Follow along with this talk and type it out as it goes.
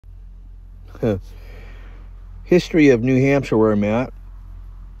History of New Hampshire, where I'm at,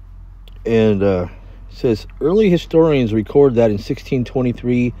 and says early historians record that in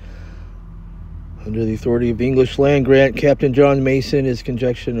 1623, under the authority of the English land grant, Captain John Mason is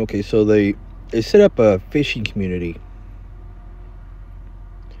conjectured. Okay, so they set up a fishing community.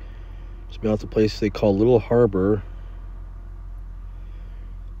 It's about the place they call Little Harbor.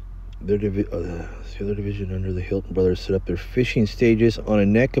 The other division under the Hilton brothers set up their fishing stages on a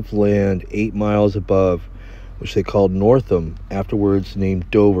neck of land 8 miles above, which they called Northam, afterwards named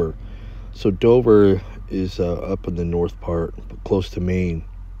Dover. So Dover is up in the north part, close to Maine.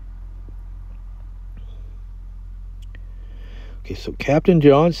 Okay, so Captain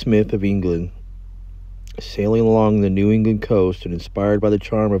John Smith of England, sailing along the New England coast and inspired by the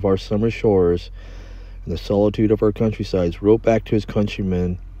charm of our summer shores and the solitude of our countrysides, wrote back to his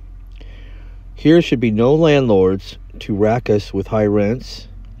countrymen, "Here should be no landlords to rack us with high rents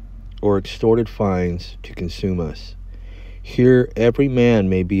or extorted fines to consume us. Here every man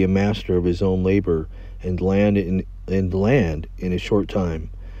may be a master of his own labor and land in a short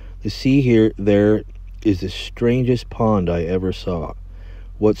time. The sea there is the strangest pond I ever saw.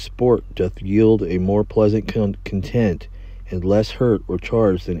 What sport doth yield a more pleasant content and less hurt or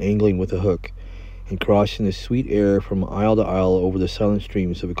charge than angling with a hook, and crossing the sweet air from isle to isle over the silent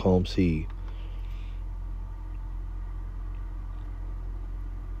streams of a calm sea?"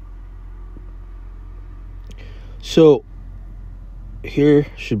 So, here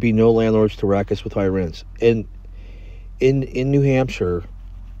should be no landlords to rack us with high rents. And in New Hampshire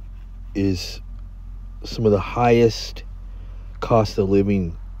is some of the highest cost of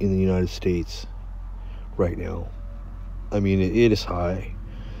living in the United States right now. I mean, it is high.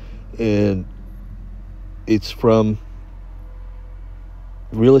 And it's from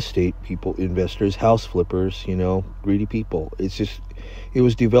real estate people, investors, house flippers, greedy people. It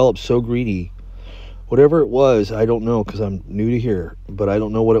was developed so greedy. Whatever it was, I don't know, because I'm new to here, but I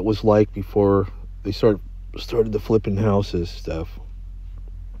don't know what it was like before they started the flipping houses stuff.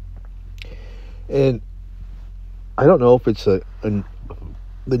 And I don't know if it's the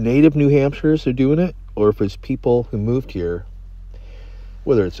native New Hampshires are doing it, or if it's people who moved here,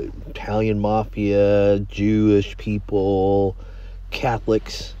 whether it's Italian mafia, Jewish people,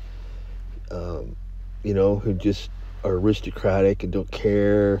 Catholics, who just are aristocratic and don't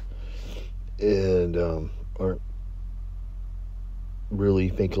care, and aren't really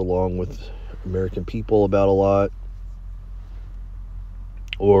think along with American people about a lot,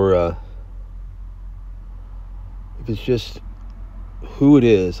 or if it's just who it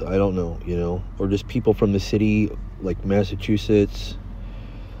is, I don't know, or just people from the city, like Massachusetts,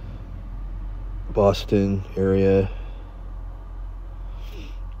 Boston area,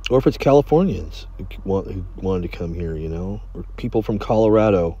 or if it's Californians who wanted to come here, or people from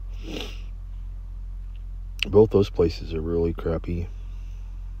Colorado. Both those places are really crappy.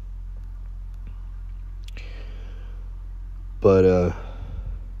 But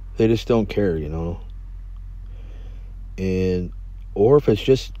they just don't care, And or if it's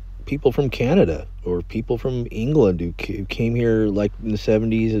just people from Canada or people from England who came here like in the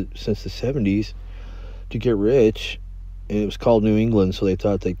 70s, since the 70s, to get rich, and it was called New England, so they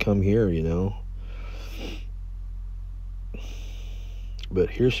thought they'd come here, But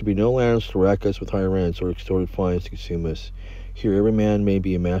here should be no lands to rack us with high rents or extorted fines to consume us. Here every man may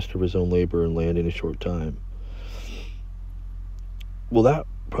be a master of his own labor and land in a short time. Well, that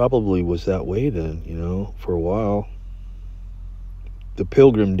probably was that way then, for a while. The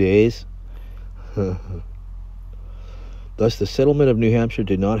Pilgrim days. Thus, the settlement of New Hampshire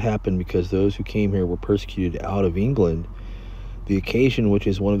did not happen because those who came here were persecuted out of England. The occasion, which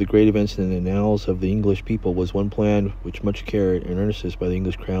is one of the great events in the annals of the English people, was one planned with much care and earnestness by the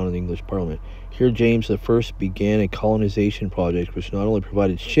English crown and the English parliament. Here James I began a colonization project which not only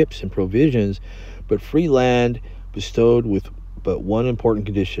provided ships and provisions, but free land bestowed with but one important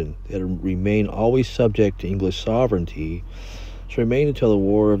condition, that it remain always subject to English sovereignty. It remained until the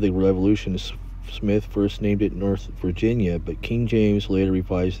War of the Revolution. Smith first named it North Virginia, but King James later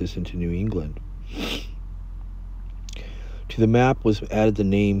revised this into New England. To the map was added the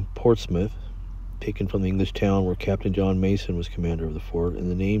name Portsmouth, taken from the English town where Captain John Mason was commander of the fort, and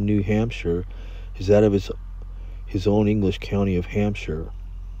the name New Hampshire is that of his own English county of Hampshire.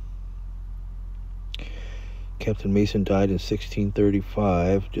 Captain Mason died in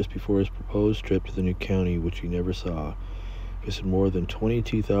 1635, just before his proposed trip to the new county, which he never saw. He visited more than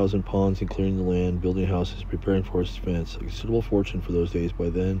 22,000 ponds in clearing the land, building houses, preparing for its defense. A considerable fortune for those days. By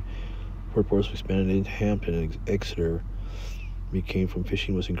then, Fort Portsmouth expanded into Hampton and Exeter. became from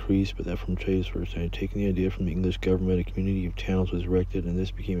fishing was increased, but that from trade first. I had taken the idea from the English government. A community of towns was erected, and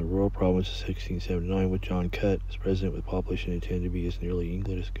this became a rural province in 1679 with John Cutt as president, with population intended to be as nearly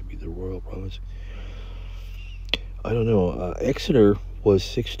English as could be the royal province. I don't know. Exeter was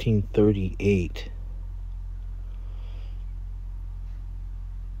 1638.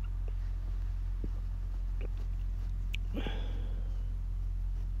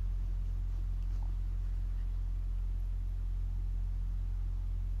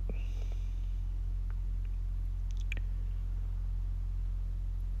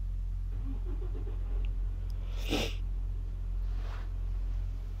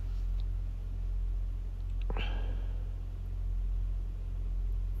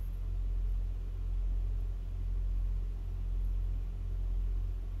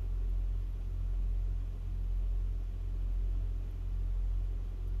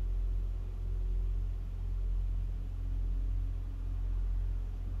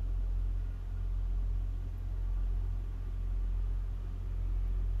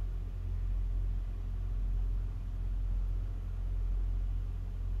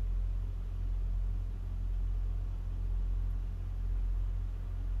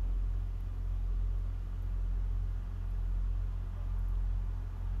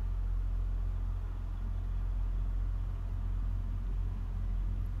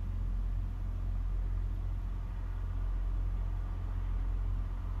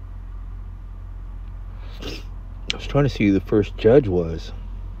 I was trying to see who the first judge was.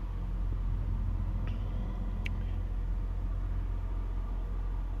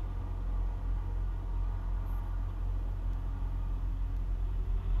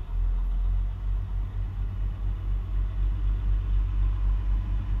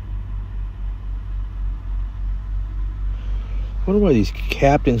 I wonder why these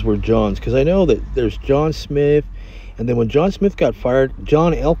captains were Johns, because I know that there's John Smith, and then when John Smith got fired,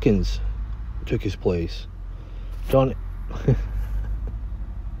 John Elkins took his place. John...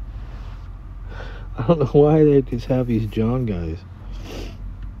 I don't know why they just have these John guys.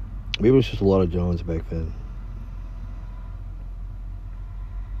 Maybe it was just a lot of Johns back then.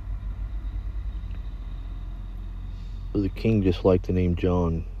 Or the king just liked the name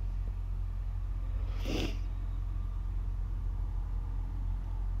John.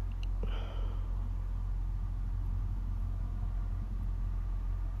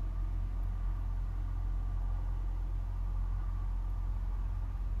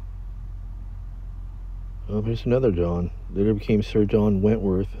 Oh, here's another John. Later became Sir John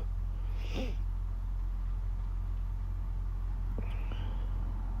Wentworth.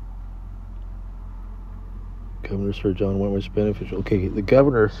 Governor Sir John Wentworth's beneficial. Okay, the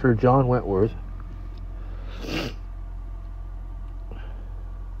governor, Sir John Wentworth.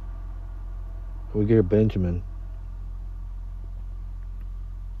 We get a Benjamin.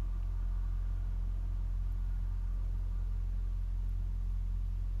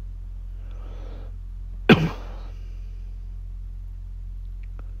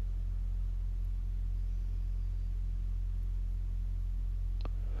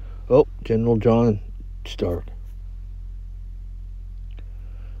 Oh, General John Stark.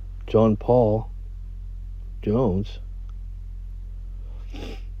 John Paul Jones.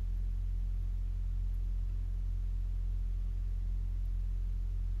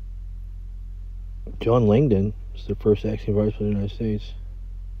 John Langdon was the first acting vice president of the United States.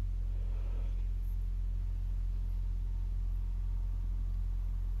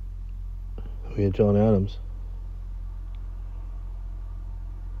 We had John Adams.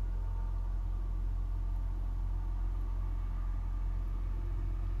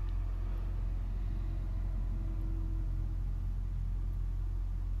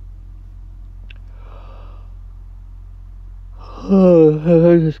 Oh,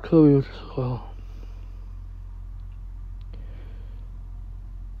 I just closed. Wow.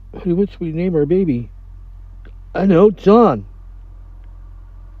 Hey, what should we name our baby? I know, John.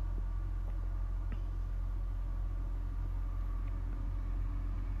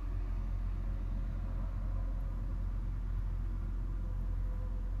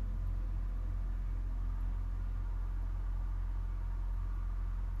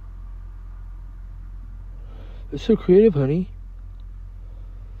 It's so creative, honey.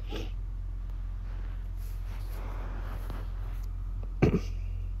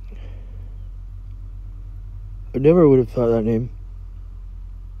 I never would have thought that name.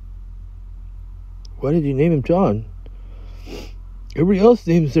 Why did you name him John? Everybody else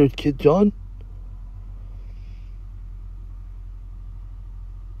names their kid John.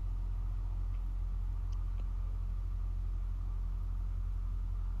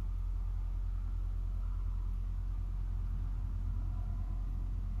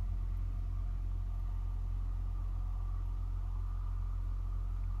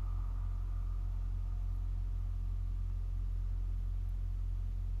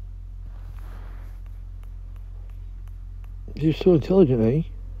 You're so intelligent, eh?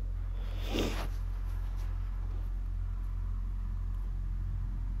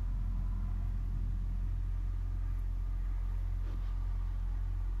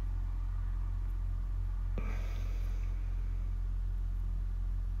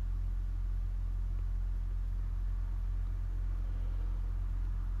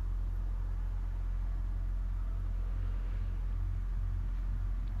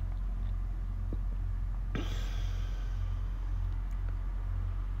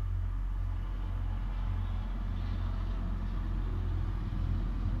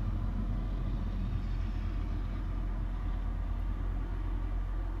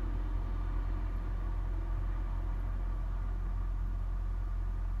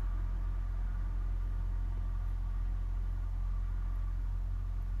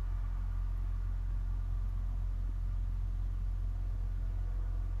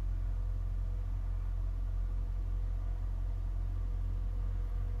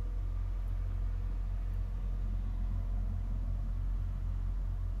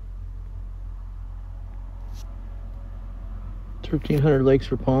 $1,300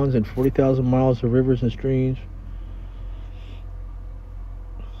 lakes or ponds and 40,000 miles of rivers and streams.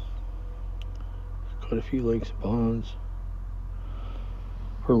 Quite a few lakes and ponds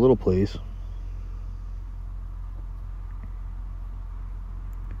for a little place.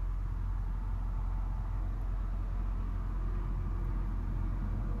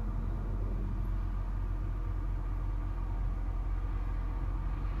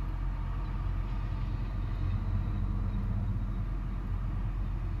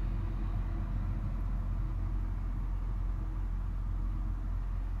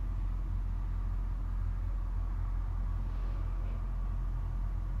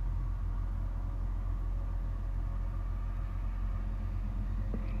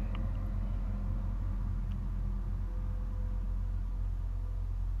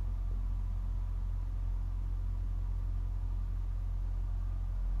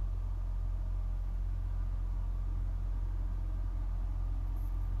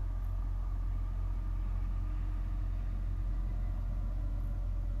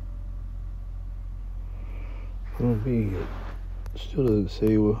 Maybe it still doesn't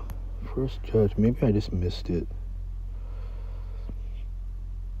say first judge. Maybe I just missed it.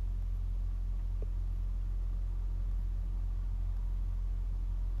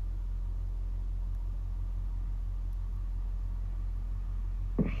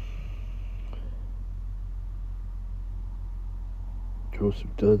 Joseph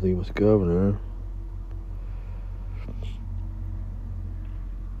Dudley was governor.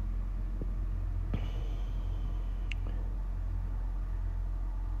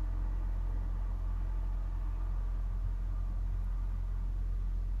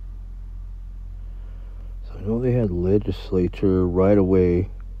 So I know they had legislature right away.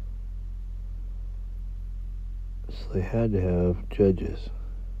 So they had to have judges.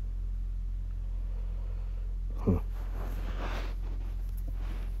 Huh.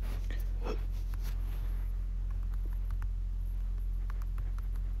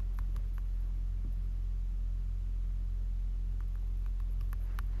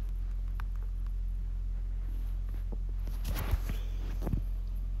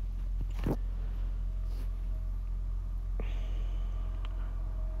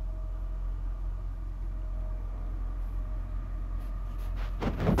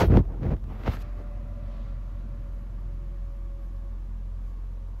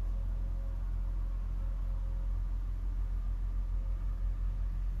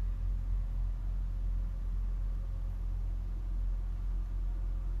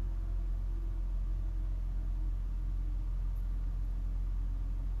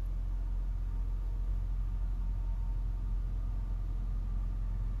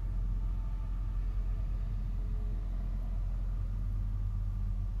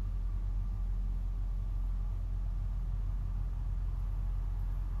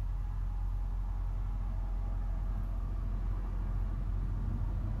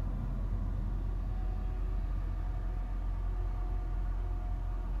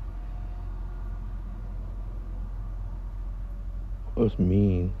 That was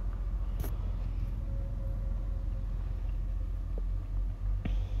mean.